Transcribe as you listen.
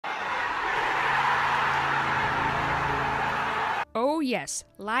yes,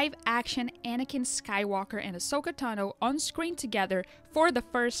 live action Anakin Skywalker and Ahsoka Tano on screen together for the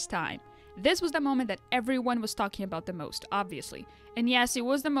first time. This was the moment that everyone was talking about the most, obviously. And yes, it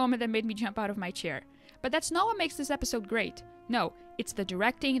was the moment that made me jump out of my chair. But that's not what makes this episode great. No, it's the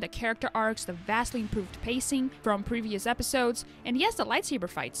directing, the character arcs, the vastly improved pacing from previous episodes, and yes, the lightsaber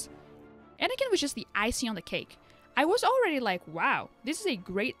fights. Anakin was just the icing on the cake. I was already like, wow, this is a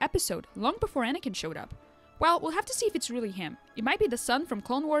great episode, long before Anakin showed up. Well, we'll have to see if it's really him. It might be the son from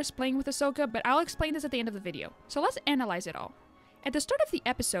Clone Wars playing with Ahsoka, but I'll explain this at the end of the video. So let's analyze it all. At the start of the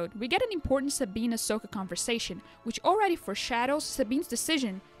episode, we get an important Sabine-Ahsoka conversation, which already foreshadows Sabine's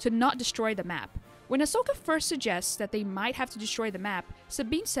decision to not destroy the map. When Ahsoka first suggests that they might have to destroy the map,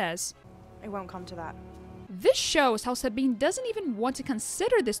 Sabine says, "It won't come to that." This shows how Sabine doesn't even want to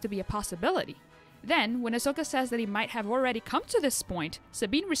consider this to be a possibility. Then, when Ahsoka says that he might have already come to this point,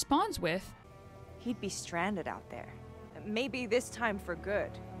 Sabine responds with, "He'd be stranded out there. Maybe this time for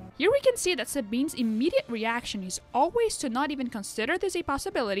good." Here we can see that Sabine's immediate reaction is always to not even consider this a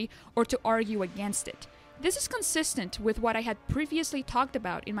possibility or to argue against it. This is consistent with what I had previously talked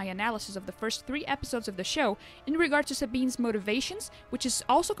about in my analysis of the first 3 episodes of the show in regard to Sabine's motivations, which is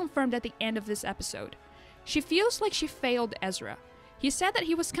also confirmed at the end of this episode. She feels like she failed Ezra. He said that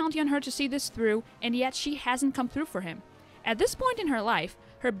he was counting on her to see this through, and yet she hasn't come through for him. At this point in her life,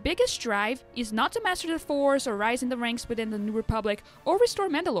 her biggest drive is not to master the Force or rise in the ranks within the New Republic or restore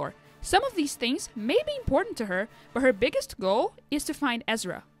Mandalore. Some of these things may be important to her, but her biggest goal is to find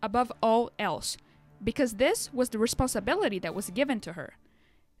Ezra, above all else, because this was the responsibility that was given to her.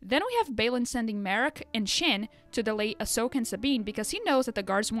 Then we have Baylan sending Merrick and Shin to delay Ahsoka and Sabine because he knows that the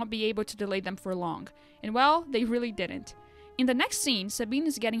guards won't be able to delay them for long. And well, they really didn't. In the next scene, Sabine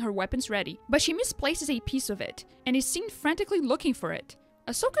is getting her weapons ready, but she misplaces a piece of it, and is seen frantically looking for it.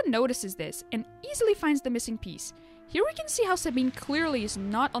 Ahsoka notices this, and easily finds the missing piece. Here we can see how Sabine clearly is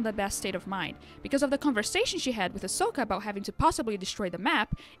not on the best state of mind, because of the conversation she had with Ahsoka about having to possibly destroy the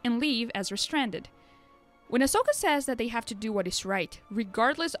map and leave Ezra stranded. When Ahsoka says that they have to do what is right,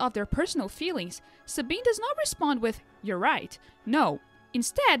 regardless of their personal feelings, Sabine does not respond with, "You're right." No.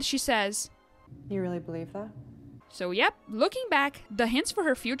 Instead, she says, "You really believe that?" So yep, looking back, the hints for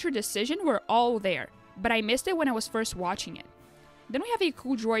her future decision were all there, but I missed it when I was first watching it. Then we have a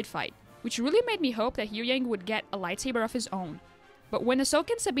cool droid fight, which really made me hope that Huyang would get a lightsaber of his own. But when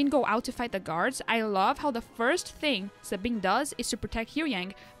Ahsoka and Sabine go out to fight the guards, I love how the first thing Sabine does is to protect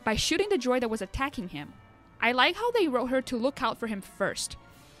Huyang by shooting the droid that was attacking him. I like how they wrote her to look out for him first.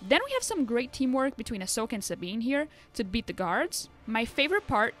 Then we have some great teamwork between Ahsoka and Sabine here to beat the guards. My favorite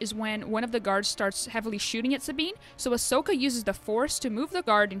part is when one of the guards starts heavily shooting at Sabine, so Ahsoka uses the Force to move the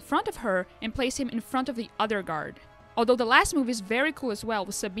guard in front of her and place him in front of the other guard. Although the last move is very cool as well,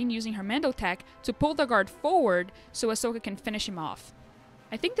 with Sabine using her Mando tech to pull the guard forward so Ahsoka can finish him off.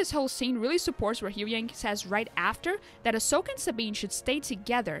 I think this whole scene really supports where Huyang says right after that Ahsoka and Sabine should stay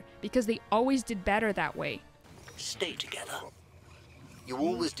together because they always did better that way. Stay together. You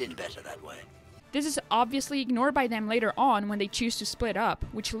always did better that way. This is obviously ignored by them later on when they choose to split up,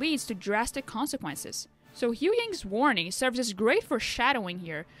 which leads to drastic consequences. So Huyang's warning serves as great foreshadowing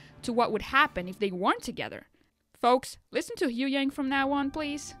here to what would happen if they weren't together. Folks, listen to Huyang from now on,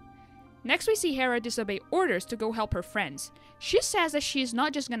 please. Next we see Hera disobey orders to go help her friends. She says that she is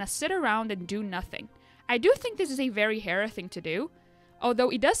not just gonna sit around and do nothing. I do think this is a very Hera thing to do. Although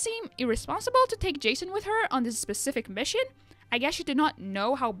it does seem irresponsible to take Jason with her on this specific mission, I guess she did not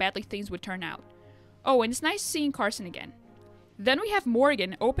know how badly things would turn out. Oh, and it's nice seeing Carson again. Then we have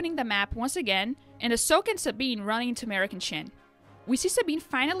Morgan opening the map once again, and Ahsoka and Sabine running into Merrick and Shin. We see Sabine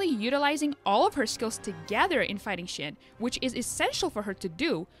finally utilizing all of her skills together in fighting Shin, which is essential for her to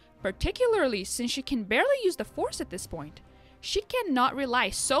do, particularly since she can barely use the Force at this point. She cannot rely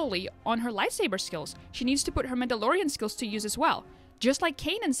solely on her lightsaber skills. She needs to put her Mandalorian skills to use as well, just like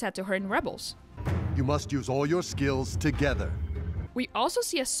Kanan said to her in Rebels. You must use all your skills together. We also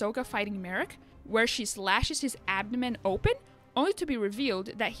see Ahsoka fighting Merrick, where she slashes his abdomen open, only to be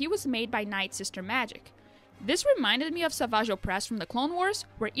revealed that he was made by Night Sister magic. This reminded me of Savage Opress from the Clone Wars,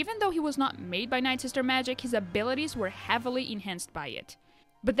 where even though he was not made by Night Sister magic, his abilities were heavily enhanced by it.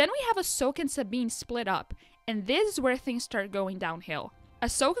 But then we have Ahsoka and Sabine split up, and this is where things start going downhill.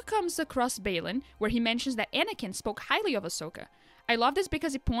 Ahsoka comes across Baylan, where he mentions that Anakin spoke highly of Ahsoka. I love this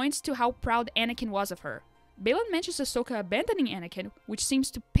because it points to how proud Anakin was of her. Baylan mentions Ahsoka abandoning Anakin, which seems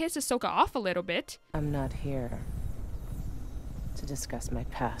to piss Ahsoka off a little bit. "I'm not here to discuss my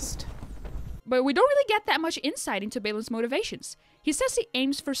past." But we don't really get that much insight into Baylan's motivations. He says he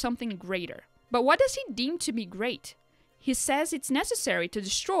aims for something greater. But what does he deem to be great? He says it's necessary to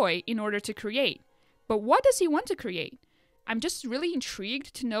destroy in order to create. But what does he want to create? I'm just really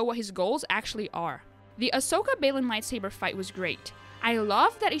intrigued to know what his goals actually are. The Ahsoka-Baylan lightsaber fight was great. I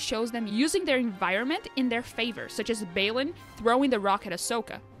love that it shows them using their environment in their favor, such as Baylan throwing the rock at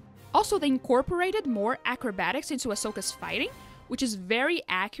Ahsoka. Also, they incorporated more acrobatics into Ahsoka's fighting, which is very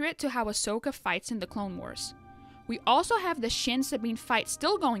accurate to how Ahsoka fights in the Clone Wars. We also have the Shin-Sabine fight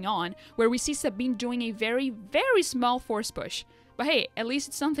still going on, where we see Sabine doing a very, very small force push. But hey, at least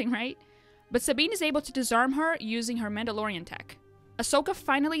it's something, right? But Sabine is able to disarm her using her Mandalorian tech. Ahsoka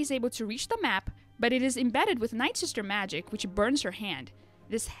finally is able to reach the map, but it is embedded with Night Sister magic, which burns her hand.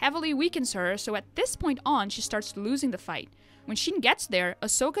 This heavily weakens her, so at this point on, she starts losing the fight. When Shin gets there,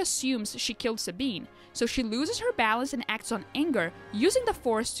 Ahsoka assumes she killed Sabine, so she loses her balance and acts on anger, using the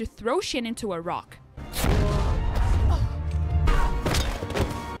Force to throw Shin into a rock.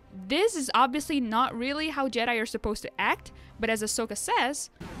 This is obviously not really how Jedi are supposed to act, but as Ahsoka says,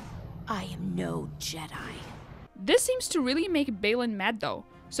 I am no Jedi. This seems to really make Baylan mad though,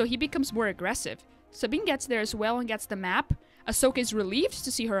 so he becomes more aggressive. Sabine gets there as well and gets the map. Ahsoka is relieved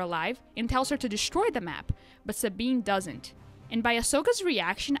to see her alive and tells her to destroy the map, but Sabine doesn't. And by Ahsoka's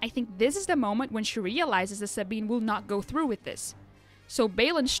reaction, I think this is the moment when she realizes that Sabine will not go through with this. So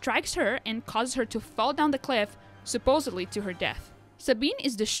Baylan strikes her and causes her to fall down the cliff, supposedly to her death. Sabine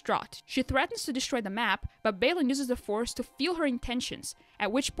is distraught. She threatens to destroy the map, but Baylan uses the Force to feel her intentions,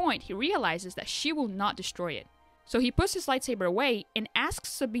 at which point he realizes that she will not destroy it. So he puts his lightsaber away and asks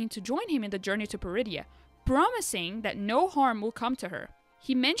Sabine to join him in the journey to Peridia, promising that no harm will come to her.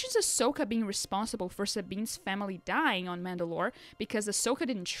 He mentions Ahsoka being responsible for Sabine's family dying on Mandalore because Ahsoka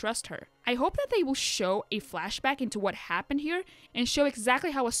didn't trust her. I hope that they will show a flashback into what happened here and show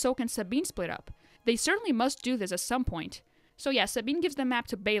exactly how Ahsoka and Sabine split up. They certainly must do this at some point. So yeah, Sabine gives the map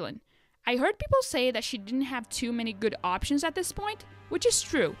to Baylan. I heard people say that she didn't have too many good options at this point, which is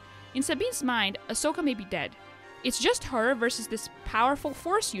true. In Sabine's mind, Ahsoka may be dead. It's just her versus this powerful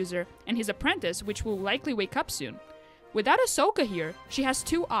Force user and his apprentice, which will likely wake up soon. Without Ahsoka here, she has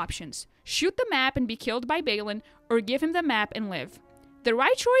two options: shoot the map and be killed by Baylan, or give him the map and live. The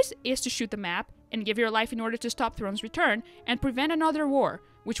right choice is to shoot the map and give your life in order to stop Thrawn's return and prevent another war,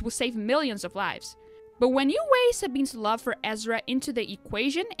 which will save millions of lives. But when you weigh Sabine's love for Ezra into the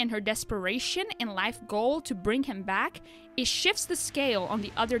equation and her desperation and life goal to bring him back, it shifts the scale on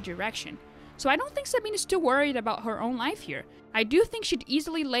the other direction. So I don't think Sabine is too worried about her own life here. I do think she'd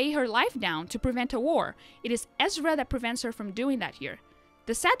easily lay her life down to prevent a war. It is Ezra that prevents her from doing that here.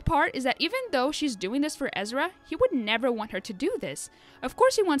 The sad part is that even though she's doing this for Ezra, he would never want her to do this. Of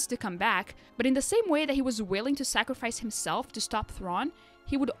course he wants to come back, but in the same way that he was willing to sacrifice himself to stop Thrawn,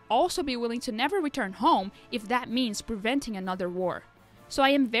 he would also be willing to never return home if that means preventing another war. So I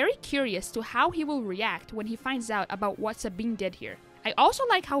am very curious to how he will react when he finds out about what Sabine did here. I also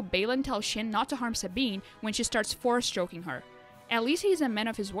like how Baylan tells Shin not to harm Sabine when she starts force-stroking her. At least he is a man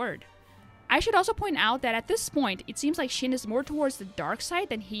of his word. I should also point out that at this point, it seems like Shin is more towards the dark side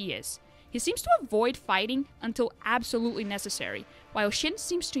than he is. He seems to avoid fighting until absolutely necessary, while Shin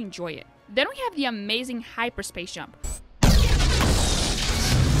seems to enjoy it. Then we have the amazing hyperspace jump.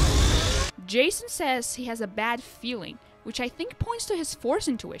 Jason says he has a bad feeling, which I think points to his Force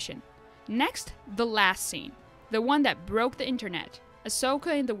intuition. Next, the last scene. The one that broke the internet.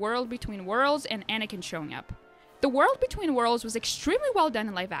 Ahsoka in the World Between Worlds and Anakin showing up. The World Between Worlds was extremely well done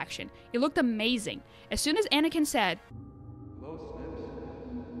in live action. It looked amazing. As soon as Anakin said,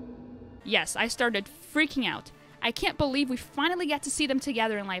 yes, I started freaking out. I can't believe we finally get to see them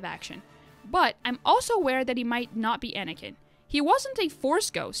together in live action. But I'm also aware that he might not be Anakin. He wasn't a Force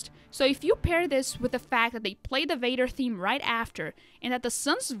ghost, so if you pair this with the fact that they played the Vader theme right after, and that the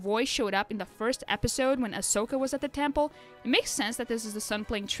son's voice showed up in the first episode when Ahsoka was at the temple, it makes sense that this is the son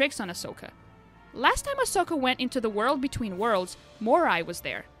playing tricks on Ahsoka. Last time Ahsoka went into the World Between Worlds, Morai was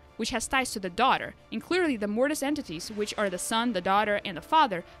there, which has ties to the daughter, and clearly the Mortis entities, which are the son, the daughter, and the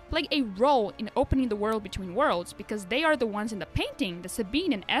father, play a role in opening the World Between Worlds because they are the ones in the painting that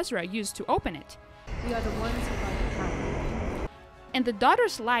Sabine and Ezra used to open it. We are the ones who are the power. And the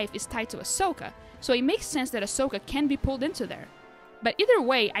daughter's life is tied to Ahsoka, so it makes sense that Ahsoka can be pulled into there. But either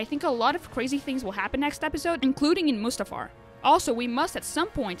way, I think a lot of crazy things will happen next episode, including in Mustafar. Also, we must at some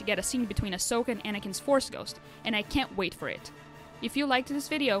point get a scene between Ahsoka and Anakin's Force Ghost, and I can't wait for it. If you liked this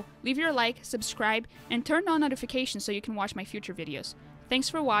video, leave your like, subscribe, and turn on notifications so you can watch my future videos. Thanks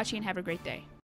for watching and have a great day.